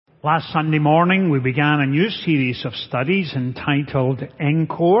Last Sunday morning we began a new series of studies entitled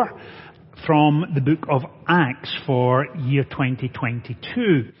Encore from the book of Acts for year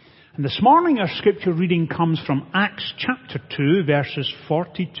 2022. And this morning our scripture reading comes from Acts chapter 2 verses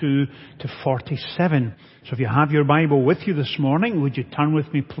 42 to 47. So if you have your Bible with you this morning, would you turn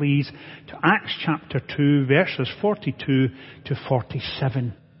with me please to Acts chapter 2 verses 42 to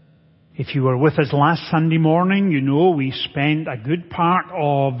 47. If you were with us last Sunday morning, you know we spent a good part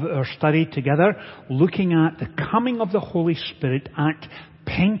of our study together looking at the coming of the Holy Spirit at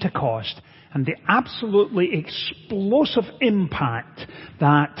Pentecost and the absolutely explosive impact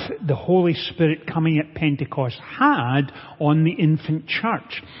that the Holy Spirit coming at Pentecost had on the infant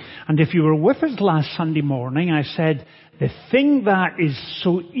church. And if you were with us last Sunday morning, I said the thing that is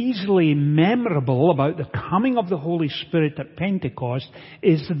so easily memorable about the coming of the Holy Spirit at Pentecost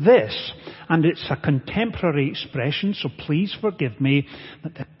is this, and it's a contemporary expression, so please forgive me,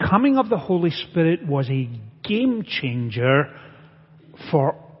 that the coming of the Holy Spirit was a game changer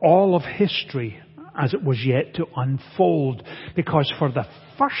for all of history as it was yet to unfold. Because for the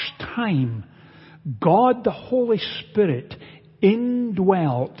first time, God the Holy Spirit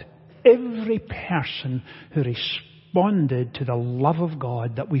indwelt every person who responded to the love of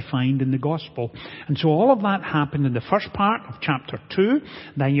God that we find in the gospel. And so all of that happened in the first part of chapter 2.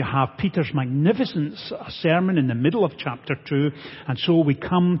 Then you have Peter's magnificent sermon in the middle of chapter 2. And so we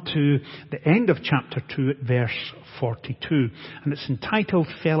come to the end of chapter 2 at verse 42. And it's entitled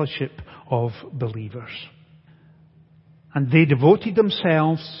Fellowship of Believers. And they devoted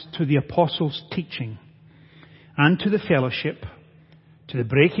themselves to the apostles' teaching and to the fellowship, to the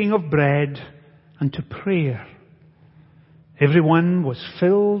breaking of bread and to prayer. Everyone was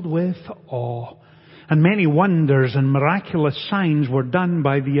filled with awe, and many wonders and miraculous signs were done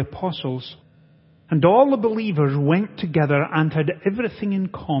by the apostles. And all the believers went together and had everything in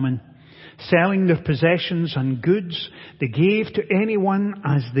common. Selling their possessions and goods, they gave to anyone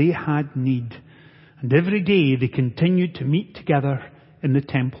as they had need. And every day they continued to meet together in the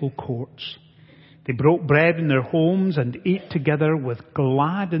temple courts. They broke bread in their homes and ate together with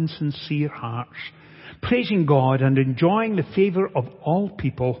glad and sincere hearts, praising God and enjoying the favor of all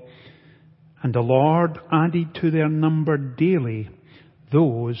people. And the Lord added to their number daily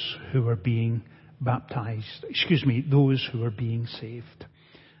those who were being those who were being saved.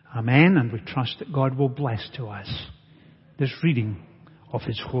 Amen. And we trust that God will bless to us this reading of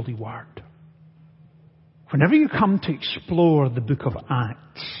His holy word. Whenever you come to explore the book of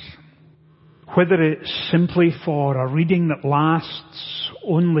Acts, whether it's simply for a reading that lasts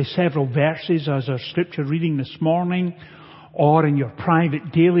only several verses as our scripture reading this morning, or in your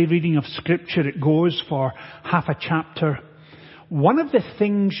private daily reading of scripture it goes for half a chapter, one of the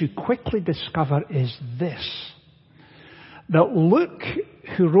things you quickly discover is this, that Luke,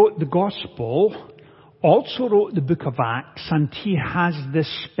 who wrote the gospel, also wrote the book of Acts, and he has this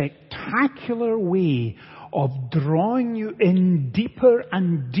spectacular way of drawing you in deeper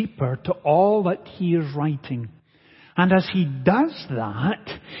and deeper to all that he is writing. And as he does that,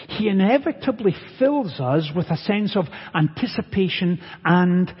 he inevitably fills us with a sense of anticipation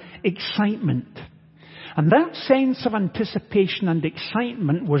and excitement. And that sense of anticipation and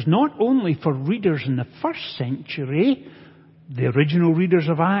excitement was not only for readers in the first century, the original readers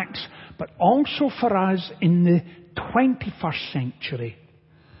of Acts, but also for us in the 21st century.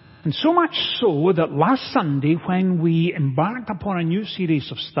 And so much so that last Sunday, when we embarked upon a new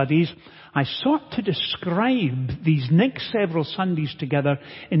series of studies, I sought to describe these next several Sundays together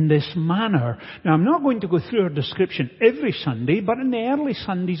in this manner. Now, I'm not going to go through our description every Sunday, but in the early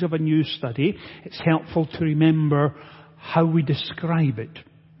Sundays of a new study, it's helpful to remember how we describe it.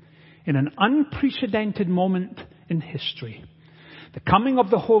 In an unprecedented moment in history, the coming of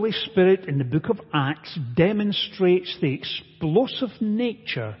the Holy Spirit in the book of Acts demonstrates the explosive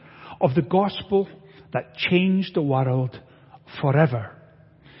nature of the gospel that changed the world forever.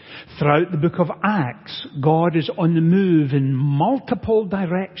 Throughout the book of Acts, God is on the move in multiple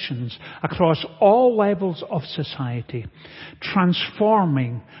directions across all levels of society,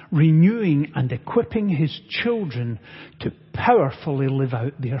 transforming, renewing and equipping His children to powerfully live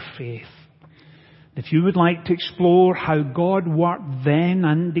out their faith. If you would like to explore how God worked then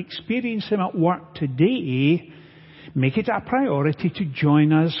and experience Him at work today, make it a priority to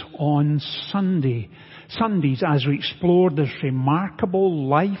join us on Sundays as we explore this remarkable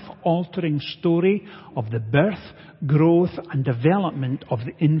life-altering story of the birth, growth and development of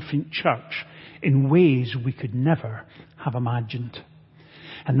the infant church in ways we could never have imagined.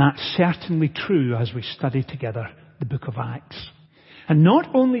 And that's certainly true as we study together the book of Acts. And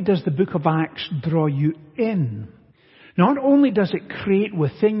not only does the book of Acts draw you in, Not only does it create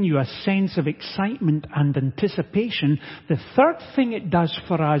within you a sense of excitement and anticipation, the third thing it does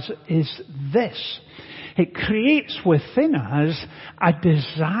for us is this. It creates within us a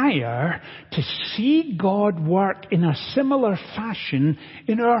desire to see God work in a similar fashion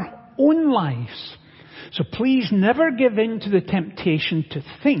in our own lives. So please never give in to the temptation to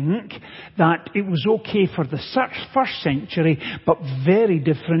think that it was okay for the first century, but very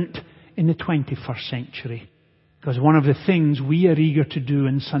different in the 21st century. Because one of the things we are eager to do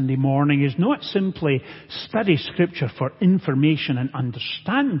on Sunday morning is not simply study Scripture for information and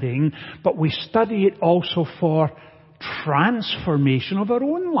understanding, but we study it also for transformation of our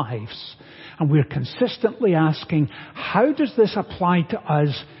own lives. And we're consistently asking, how does this apply to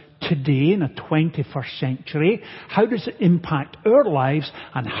us today in the 21st century? How does it impact our lives?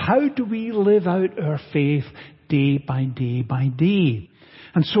 And how do we live out our faith day by day by day?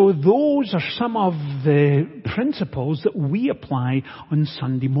 And so those are some of the principles that we apply on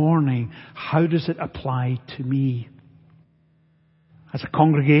Sunday morning. How does it apply to me? As a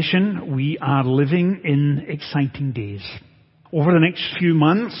congregation, we are living in exciting days. Over the next few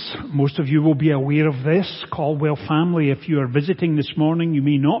months, most of you will be aware of this. Caldwell family, if you are visiting this morning, you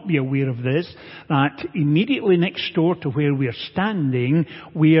may not be aware of this, that immediately next door to where we are standing,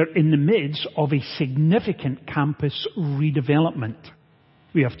 we are in the midst of a significant campus redevelopment.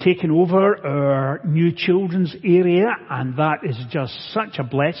 We have taken over our new children's area, and that is just such a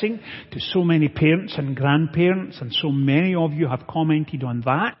blessing to so many parents and grandparents, and so many of you have commented on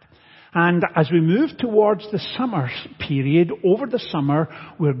that. And as we move towards the summer period, over the summer,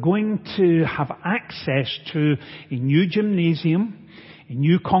 we're going to have access to a new gymnasium, a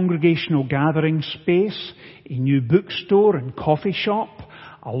new congregational gathering space, a new bookstore and coffee shop,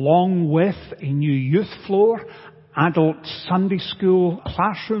 along with a new youth floor, adult Sunday school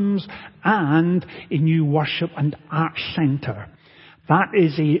classrooms, and a new worship and arts centre. That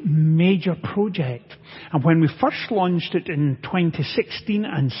is a major project. And when we first launched it in 2016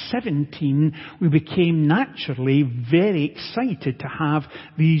 and 17, we became naturally very excited to have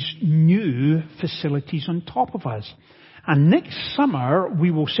these new facilities on top of us. And next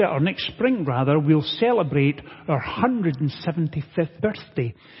spring, we'll celebrate our 175th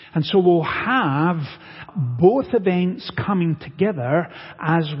birthday. And so we'll have both events coming together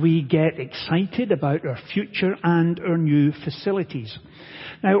as we get excited about our future and our new facilities.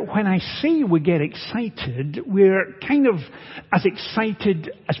 Now, when I say we get excited, we're kind of as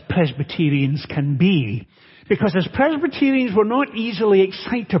excited as Presbyterians can be. Because as Presbyterians, we're not easily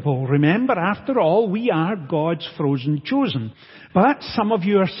excitable. Remember, after all, we are God's frozen chosen. But some of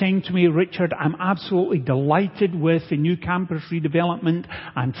you are saying to me, Richard, I'm absolutely delighted with the new campus redevelopment.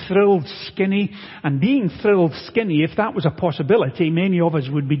 I'm thrilled skinny. And being thrilled skinny, if that was a possibility, many of us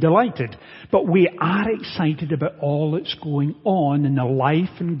would be delighted. But we are excited about all that's going on in the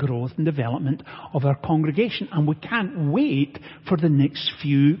life and growth and development of our congregation. And we can't wait for the next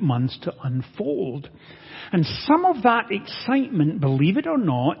few months to unfold. And some of that excitement, believe it or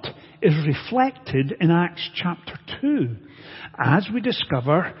not, is reflected in Acts chapter 2. As we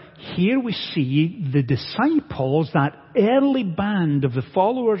discover, here we see the disciples, that early band of the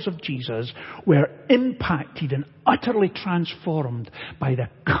followers of Jesus, were impacted and utterly transformed by the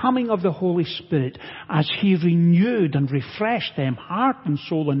coming of the Holy Spirit as He renewed and refreshed them, heart and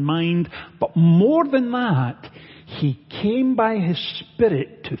soul and mind. But more than that, He came by His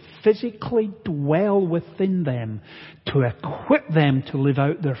Spirit to physically dwell within them, to equip them to live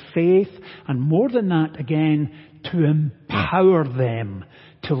out their faith, and more than that, again, to empower them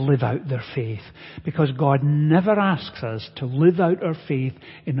to live out their faith. Because God never asks us to live out our faith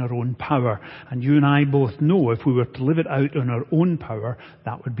in our own power. And you and I both know if we were to live it out in our own power,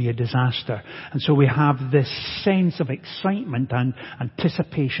 that would be a disaster. And so we have this sense of excitement and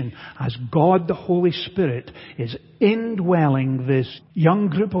anticipation as God the Holy Spirit is indwelling this young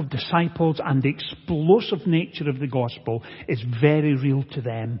group of disciples, and the explosive nature of the gospel is very real to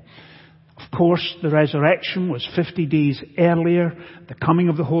them. Of course, the resurrection was 50 days earlier. The coming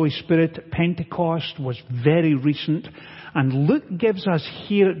of the Holy Spirit at Pentecost was very recent. And Luke gives us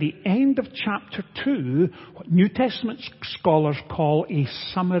here at the end of chapter 2 what New Testament scholars call a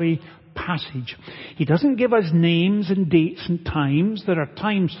summary passage. He doesn't give us names and dates and times. There are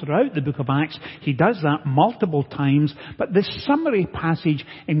times throughout the book of Acts he does that multiple times. But this summary passage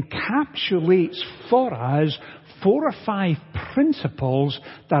encapsulates for us 4 or 5 principles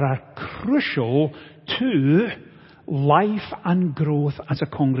that are crucial to life and growth as a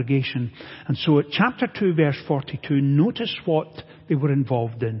congregation. And so at chapter 2 verse 42, notice what they were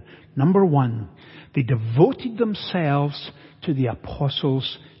involved in. Number 1, they devoted themselves to the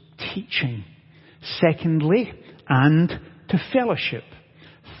apostles' teaching. Secondly, and to fellowship.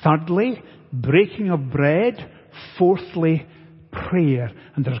 Thirdly, breaking of bread. Fourthly, prayer.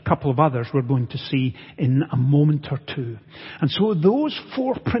 And there's a couple of others we're going to see in a moment or two. And so those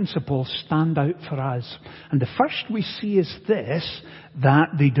four principles stand out for us. And the first we see is this,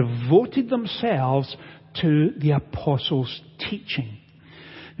 that they devoted themselves to the apostles' teaching.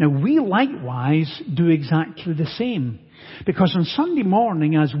 Now we likewise do exactly the same. Because on Sunday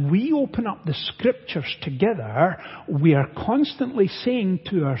morning, as we open up the Scriptures together, we are constantly saying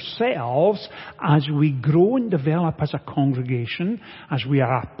to ourselves, as we grow and develop as a congregation, as we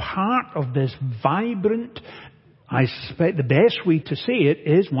are a part of this vibrant, I suspect the best way to say it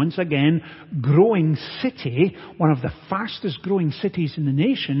is, once again, growing city, one of the fastest growing cities in the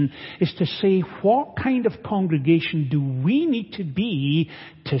nation, is to say, what kind of congregation do we need to be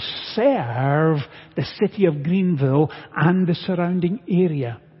to serve the city of Greenville and the surrounding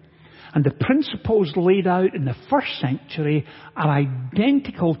area? And the principles laid out in the first century are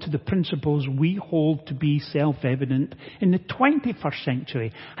identical to the principles we hold to be self-evident in the 21st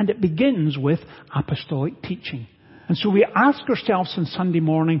century. And it begins with apostolic teaching. And so we ask ourselves on Sunday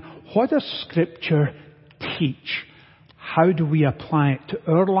morning, what does Scripture teach? How do we apply it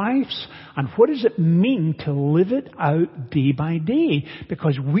to our lives? And what does it mean to live it out day by day?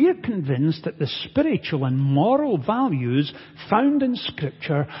 Because we're convinced that the spiritual and moral values found in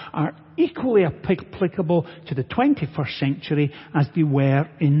Scripture are equally applicable to the 21st century as they were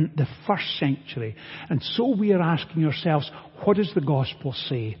in the first century. And so we are asking ourselves, what does the gospel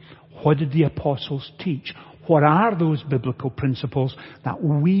say? What did the apostles teach? What are those biblical principles that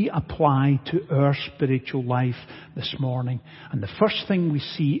we apply to our spiritual life this morning? And the first thing we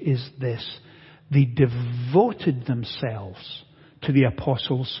see is this. They devoted themselves to the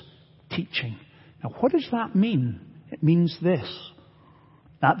apostles' teaching. Now, what does that mean? It means this,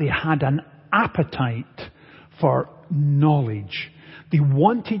 that they had an appetite for knowledge. They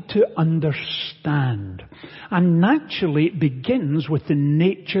wanted to understand. And naturally it begins with the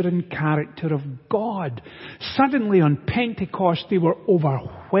nature and character of God. Suddenly on Pentecost they were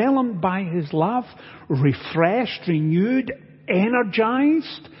overwhelmed by His love, refreshed, renewed,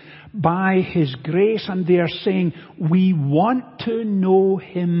 energized by His grace, and they are saying, we want to know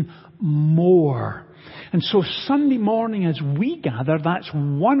Him more. And so Sunday morning as we gather, that's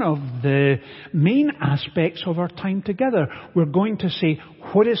one of the main aspects of our time together. We're going to say,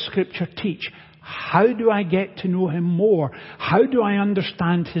 what does Scripture teach? How do I get to know Him more? How do I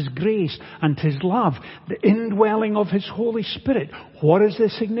understand His grace and His love? The indwelling of His Holy Spirit. What is the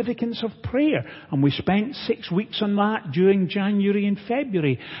significance of prayer? And we spent 6 weeks on that during January and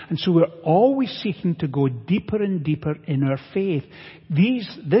February. And so we're always seeking to go deeper and deeper in our faith.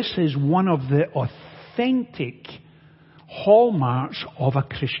 This is one of the authentic hallmarks of a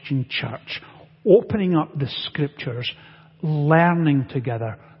Christian church. Opening up the Scriptures, learning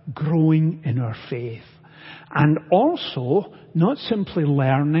together, growing in our faith. And also, not simply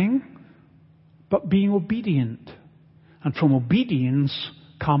learning, but being obedient. And from obedience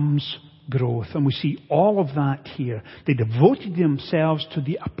comes growth. And we see all of that here. They devoted themselves to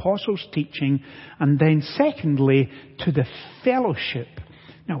the apostles' teaching, and then secondly, to the fellowship.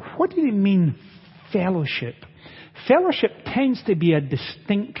 Now, what do they mean, fellowship? Fellowship tends to be a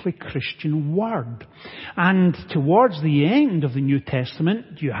distinctly Christian word. And towards the end of the New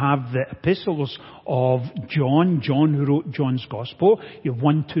Testament, you have the epistles of John who wrote John's Gospel. You have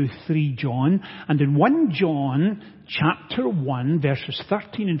 1, 2, 3 John. And in 1 John, chapter 1, verses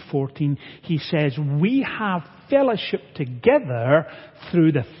 13 and 14, he says, we have fellowship together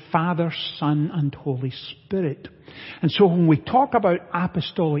through the Father, Son, and Holy Spirit. And so when we talk about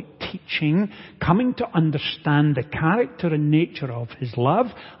apostolic teaching, coming to understand the character and nature of His love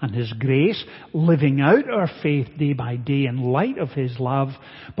and His grace, living out our faith day by day in light of His love,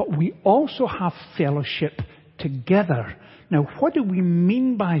 but we also have fellowship together. Now, what do we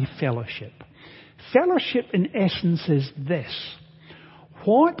mean by fellowship? Fellowship, in essence, is this.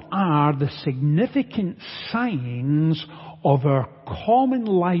 What are the significant signs of our common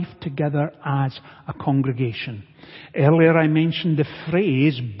life together as a congregation? Earlier I mentioned the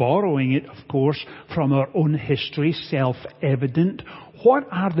phrase, borrowing it, of course, from our own history, self-evident. What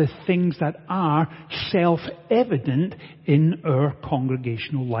are the things that are self-evident in our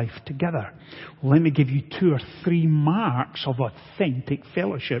congregational life together? Well, let me give you 2 or 3 marks of authentic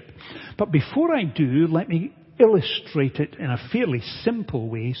fellowship. But before I do, let me illustrate it in a fairly simple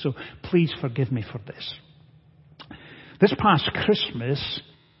way, so please forgive me for this. This past Christmas,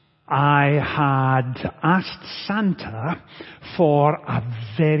 I had asked Santa for a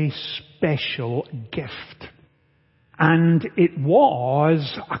very special gift. And it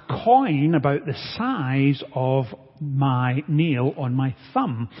was a coin about the size of my nail on my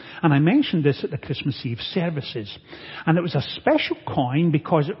thumb. And I mentioned this at the Christmas Eve services. And it was a special coin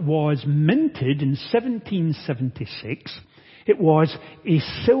because it was minted in 1776. It was a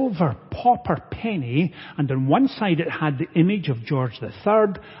silver pauper penny, and on one side it had the image of George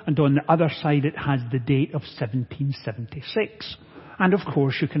III, and on the other side it had the date of 1776. And of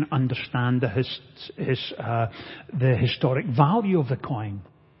course you can understand the historic value of the coin.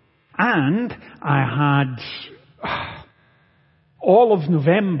 And I had... all of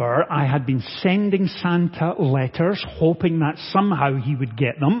November, I had been sending Santa letters, hoping that somehow he would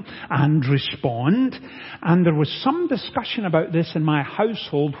get them and respond. And there was some discussion about this in my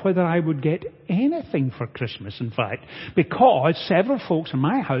household, whether I would get anything for Christmas, in fact, because several folks in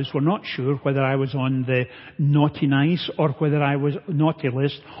my house were not sure whether I was on the naughty nice or whether I was naughty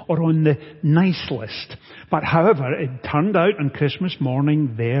list or on the nice list. But however, it turned out on Christmas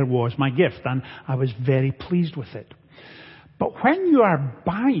morning, there was my gift, and I was very pleased with it. But when you are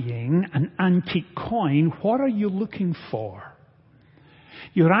buying an antique coin, what are you looking for?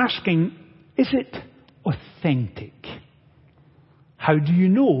 You're asking, is it authentic? How do you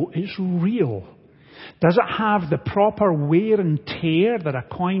know it's real? Does it have the proper wear and tear that a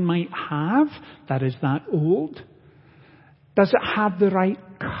coin might have that is that old? Does it have the right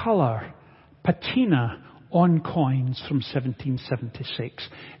colour, patina on coins from 1776?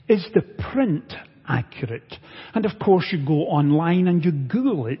 Is the print accurate? And of course you go online and you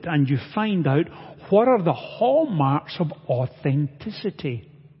Google it and you find out what are the hallmarks of authenticity.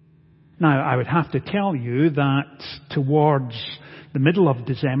 Now, I would have to tell you that towards the middle of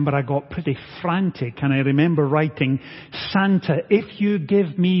December I got pretty frantic, and I remember writing, Santa, if you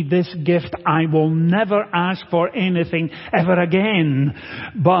give me this gift, I will never ask for anything ever again.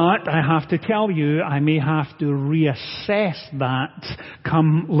 But I have to tell you, I may have to reassess that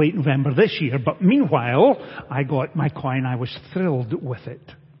come late November this year. But meanwhile, I got my coin. I was thrilled with it.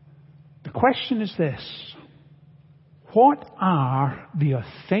 The question is this: what are the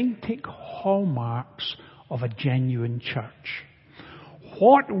authentic hallmarks of a genuine church?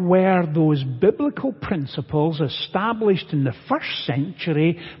 What were those biblical principles established in the first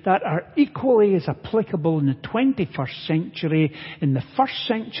century that are equally as applicable in the 21st century? In the first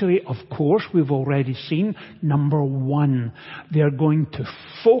century, of course, we've already seen, number one, they're going to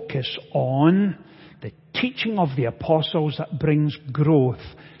focus on the teaching of the apostles that brings growth,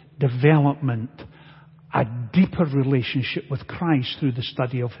 development, a deeper relationship with Christ through the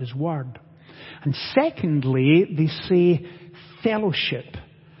study of His Word. And secondly, they say fellowship.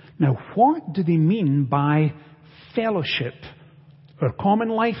 Now, what do they mean by fellowship? Our common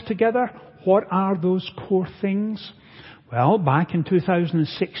life together? What are those core things? Well, back in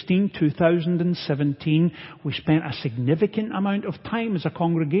 2016, 2017, we spent a significant amount of time as a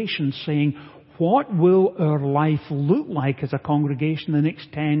congregation saying, what will our life look like as a congregation in the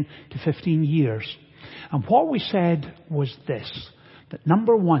next 10 to 15 years? And what we said was this, that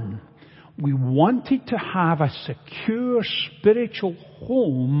number one, we wanted to have a secure spiritual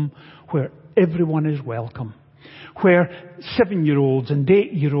home where everyone is welcome. Where 7-year-olds and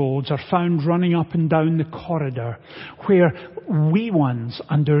 8-year-olds are found running up and down the corridor. Where wee ones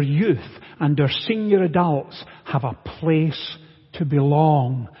and our youth and our senior adults have a place to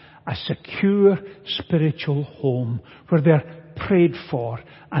belong. A secure spiritual home where they're prayed for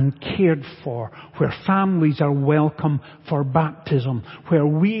and cared for, where families are welcome for baptism, where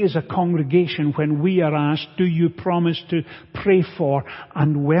we as a congregation, when we are asked, do you promise to pray for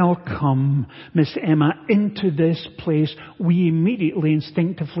and welcome Miss Emma into this place, we immediately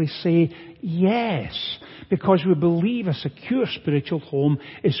instinctively say yes, because we believe a secure spiritual home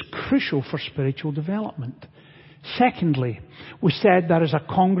is crucial for spiritual development. Secondly, we said that as a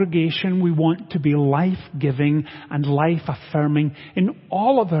congregation we want to be life-giving and life-affirming in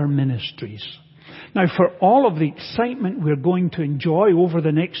all of our ministries. Now, for all of the excitement we're going to enjoy over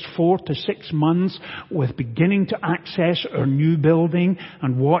the next 4 to 6 months with beginning to access our new building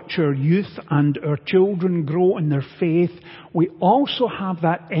and watch our youth and our children grow in their faith, we also have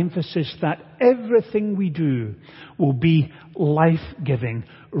that emphasis that everything we do will be life-giving,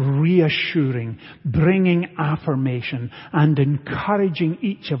 reassuring, bringing affirmation and encouraging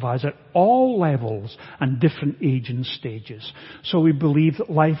each of us at all levels and different age and stages. So we believe that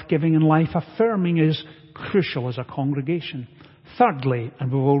life-giving and life-affirming is crucial as a congregation. Thirdly,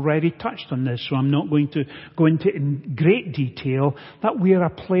 and we've already touched on this, so I'm not going to go into it in great detail, that we are a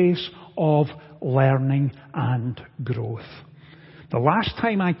place of learning and growth. The last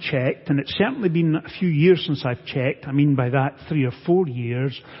time I checked, and it's certainly been a few years since I've checked, I mean by that 3 or 4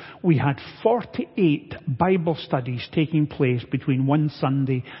 years, we had 48 Bible studies taking place between one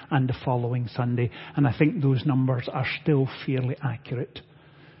Sunday and the following Sunday. And I think those numbers are still fairly accurate.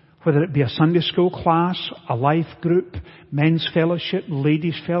 Whether it be a Sunday school class, a life group, men's fellowship,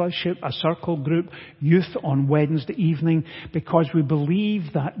 ladies' fellowship, a circle group, youth on Wednesday evening, because we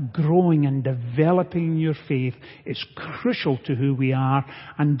believe that growing and developing your faith is crucial to who we are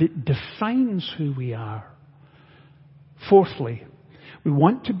and it defines who we are. Fourthly, we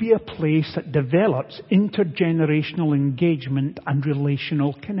want to be a place that develops intergenerational engagement and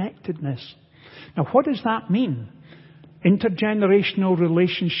relational connectedness. Now, what does that mean? Intergenerational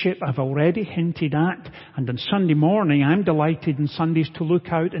relationship I've already hinted at, and on Sunday morning I'm delighted in Sundays to look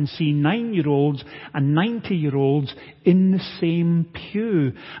out and see 9-year-olds and 90-year-olds in the same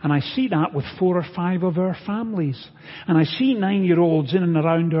pew. And I see that with 4 or 5 of our families. And I see 9-year-olds in and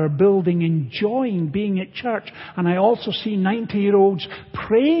around our building enjoying being at church. And I also see 90-year-olds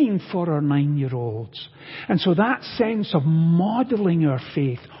praying for our 9-year-olds. And so that sense of modeling our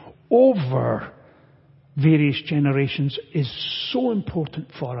faith over various generations is so important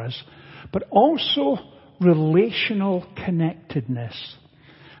for us, but also relational connectedness.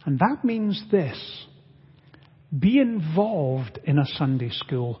 And that means this: be involved in a Sunday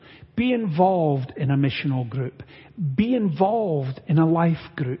school, be involved in a missional group, be involved in a life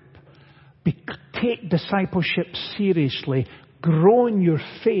group, take discipleship seriously, grow in your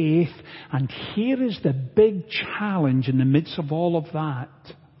faith, and here is the big challenge in the midst of all of that: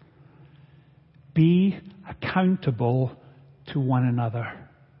 be accountable to one another.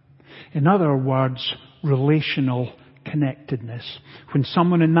 In other words, relational connectedness. When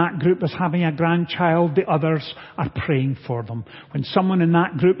someone in that group is having a grandchild, the others are praying for them. When someone in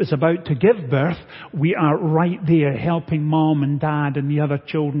that group is about to give birth, we are right there helping mom and dad and the other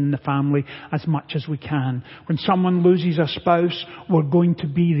children in the family as much as we can. When someone loses a spouse, we're going to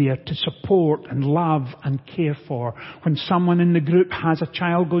be there to support and love and care for. When someone in the group has a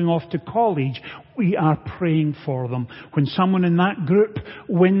child going off to college, we are praying for them. When someone in that group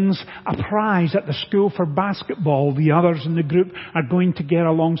wins a prize at the school for basketball, the others in the group are going to get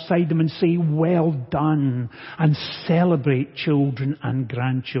alongside them and say, well done, and celebrate children and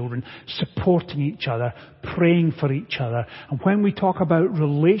grandchildren, supporting each other, praying for each other. And when we talk about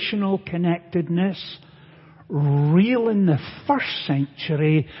relational connectedness, real in the first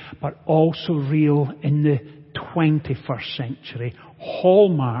century, but also real in the 21st century,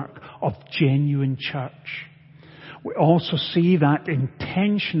 hallmark of genuine church. We also see that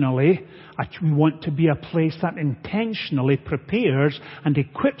intentionally, we want to be a place that intentionally prepares and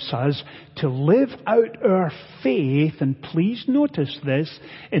equips us to live out our faith, and please notice this,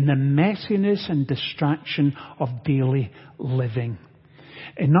 in the messiness and distraction of daily living.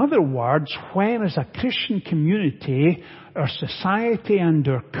 In other words, when as a Christian community, our society and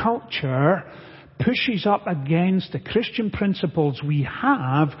our culture pushes up against the Christian principles we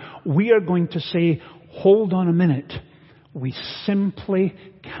have, we are going to say, hold on a minute. We simply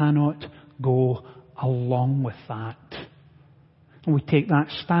cannot go along with that. And we take that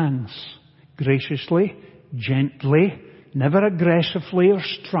stance graciously, gently, never aggressively or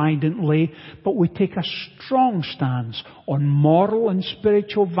stridently, but we take a strong stance on moral and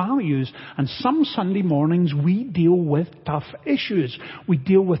spiritual values. And some Sunday mornings we deal with tough issues. We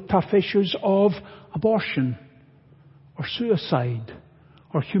deal with tough issues of abortion or suicide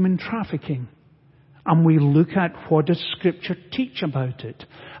or human trafficking. And we look at what does Scripture teach about it,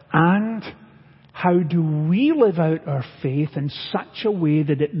 and how do we live out our faith in such a way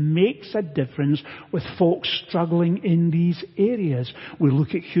that it makes a difference with folks struggling in these areas. We look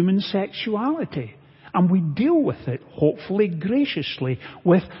at human sexuality and we deal with it, hopefully graciously,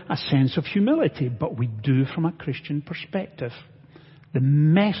 with a sense of humility, but we do from a Christian perspective. The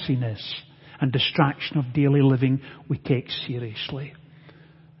messiness and distraction of daily living we take seriously.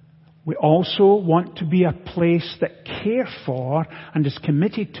 We also want to be a place that cares for and is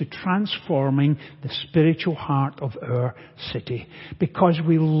committed to transforming the spiritual heart of our city. Because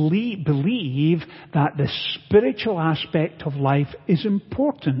we believe that the spiritual aspect of life is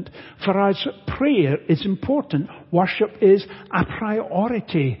important. For us, prayer is important. Worship is a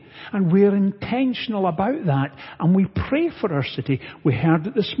priority. And we're intentional about that. And we pray for our city. We heard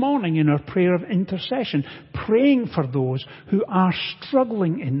it this morning in our prayer of intercession, praying for those who are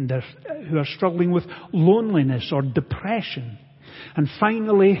struggling with loneliness or depression. And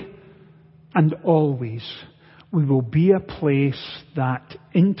finally, and always, we will be a place that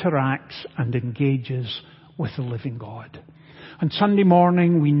interacts and engages with the living God. On Sunday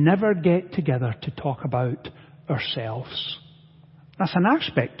morning, we never get together to talk about ourselves. That's an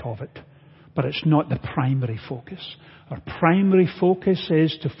aspect of it, but it's not the primary focus. Our primary focus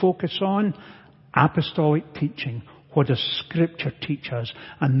is to focus on apostolic teaching. What does Scripture teach us?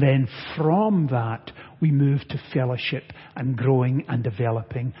 And then from that, we move to fellowship and growing and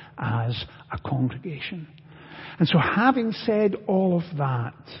developing as a congregation. And so having said all of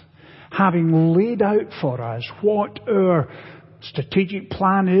that, having laid out for us what our strategic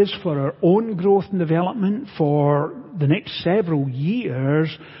plan is for our own growth and development for the next several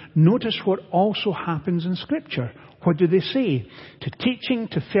years, notice what also happens in Scripture. What do they say? To teaching,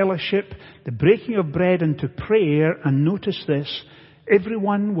 to fellowship, the breaking of bread and to prayer. And notice this,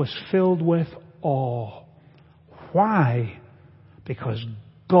 everyone was filled with awe. Why? Because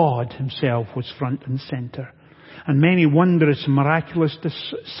God Himself was front and center. And many wondrous, miraculous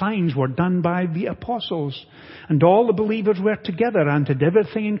signs were done by the apostles. And all the believers were together and had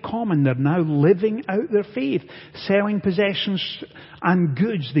everything in common. They're now living out their faith, selling possessions and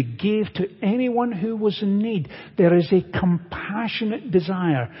goods they gave to anyone who was in need. There is a compassionate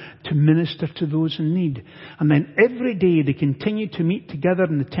desire to minister to those in need. And then every day they continued to meet together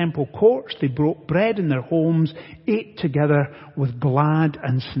in the temple courts. They broke bread in their homes, ate together with glad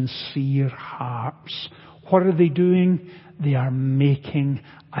and sincere hearts. What are they doing? They are making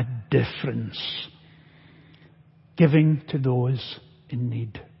a difference. Giving to those in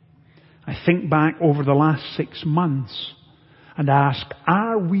need. I think back over the last 6 months and ask,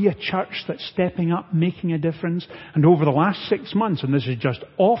 are we a church that's stepping up, making a difference? And over the last 6 months, and this is just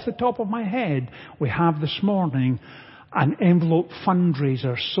off the top of my head, we have this morning an envelope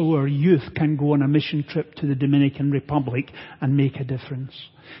fundraiser so our youth can go on a mission trip to the Dominican Republic and make a difference.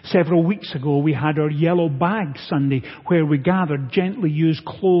 Several weeks ago we had our Yellow Bag Sunday where we gathered gently used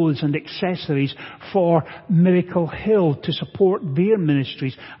clothes and accessories for Miracle Hill to support their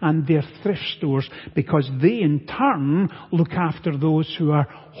ministries and their thrift stores because they in turn look after those who are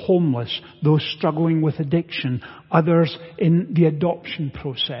homeless, those struggling with addiction, others in the adoption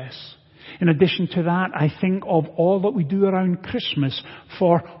process. In addition to that, I think of all that we do around Christmas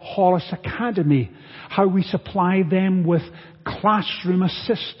for Hollis Academy, how we supply them with classroom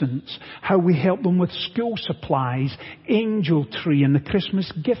assistance, how we help them with school supplies, Angel Tree and the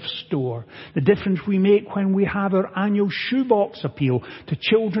Christmas gift store, the difference we make when we have our annual shoebox appeal to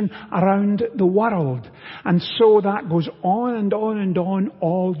children around the world. And so that goes on and on and on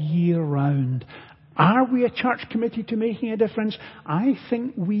all year round. Are we a church committed to making a difference? I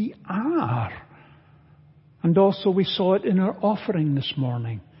think we are. And also we saw it in our offering this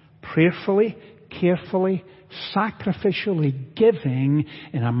morning. Prayerfully, carefully, sacrificially giving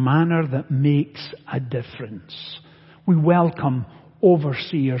in a manner that makes a difference. We welcome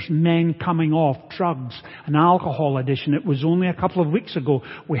overseers, men coming off drugs and alcohol addiction. It was only a couple of weeks ago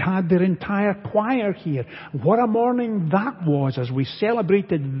we had their entire choir here. What a morning that was as we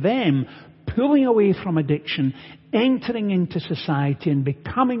celebrated them pulling away from addiction, entering into society and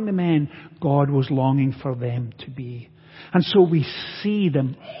becoming the men God was longing for them to be. And so we see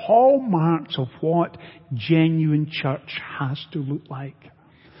the hallmarks of what genuine church has to look like.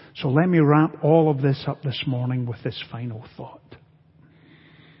 So let me wrap all of this up this morning with this final thought.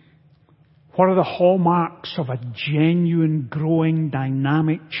 What are the hallmarks of a genuine, growing,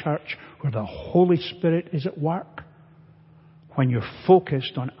 dynamic church where the Holy Spirit is at work? When you're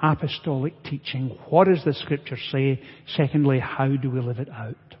focused on apostolic teaching, what does the Scripture say? Secondly, how do we live it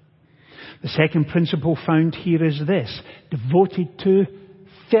out? The second principle found here is this: devoted to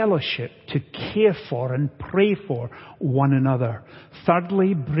fellowship, to care for and pray for one another.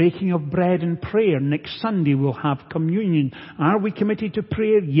 Thirdly, breaking of bread and prayer. Next Sunday we'll have communion. Are we committed to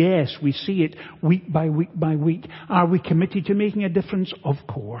prayer? Yes, we see it week by week by week. Are we committed to making a difference? Of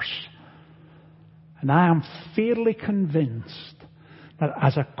course. And I am fairly convinced that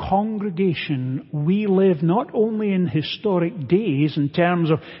as a congregation, we live not only in historic days in terms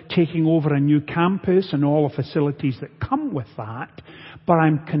of taking over a new campus and all the facilities that come with that, but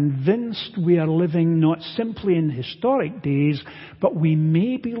I'm convinced we are living not simply in historic days, but we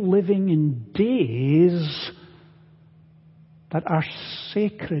may be living in days that are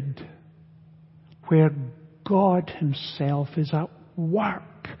sacred, where God Himself is at work,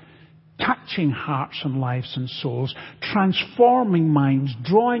 touching hearts and lives and souls, transforming minds,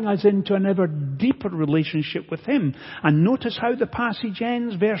 drawing us into an ever deeper relationship with Him. And notice how the passage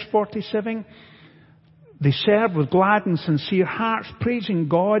ends, verse 47. They served with glad and sincere hearts, praising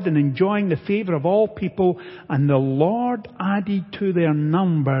God and enjoying the favour of all people. And the Lord added to their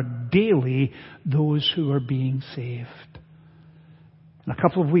number daily those who were being saved. In a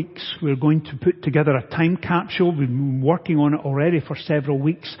couple of weeks, we're going to put together a time capsule. We've been working on it already for several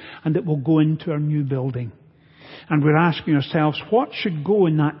weeks, and it will go into our new building. And we're asking ourselves, what should go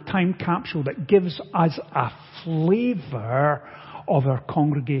in that time capsule that gives us a flavour of our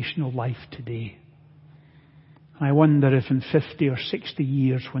congregational life today? I wonder if in 50 or 60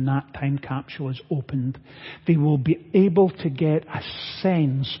 years, when that time capsule is opened, they will be able to get a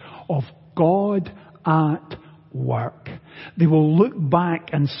sense of God at work. They will look back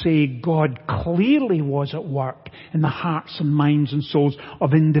and say God clearly was at work in the hearts and minds and souls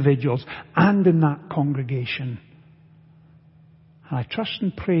of individuals and in that congregation. And I trust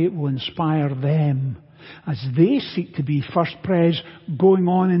and pray it will inspire them as they seek to be first pres going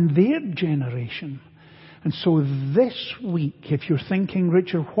on in their generation. And so this week, if you're thinking,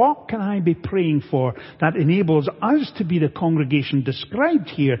 Richard, what can I be praying for that enables us to be the congregation described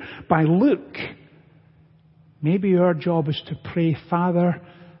here by Luke? Maybe our job is to pray, Father,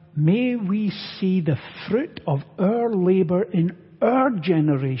 may we see the fruit of our labour in our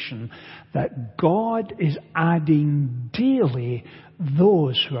generation, that God is adding daily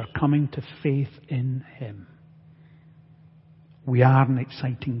those who are coming to faith in Him. We are in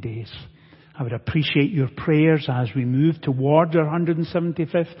exciting days. I would appreciate your prayers as we move towards our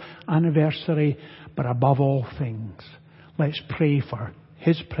 175th anniversary, but above all things, let's pray for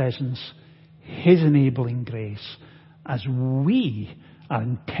His presence, His enabling grace, as we are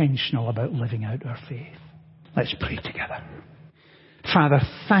intentional about living out our faith. Let's pray together. Father,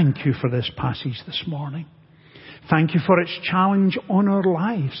 thank you for this passage this morning. Thank you for its challenge on our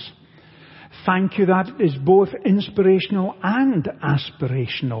lives. Thank you that it is both inspirational and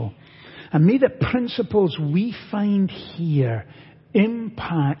aspirational. And may the principles we find here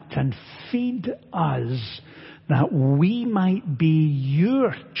impact and feed us, that we might be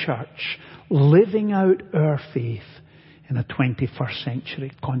your church living out our faith in a 21st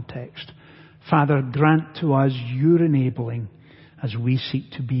century context. Father, grant to us your enabling as we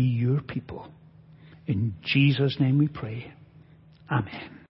seek to be your people. In Jesus' name we pray. Amen.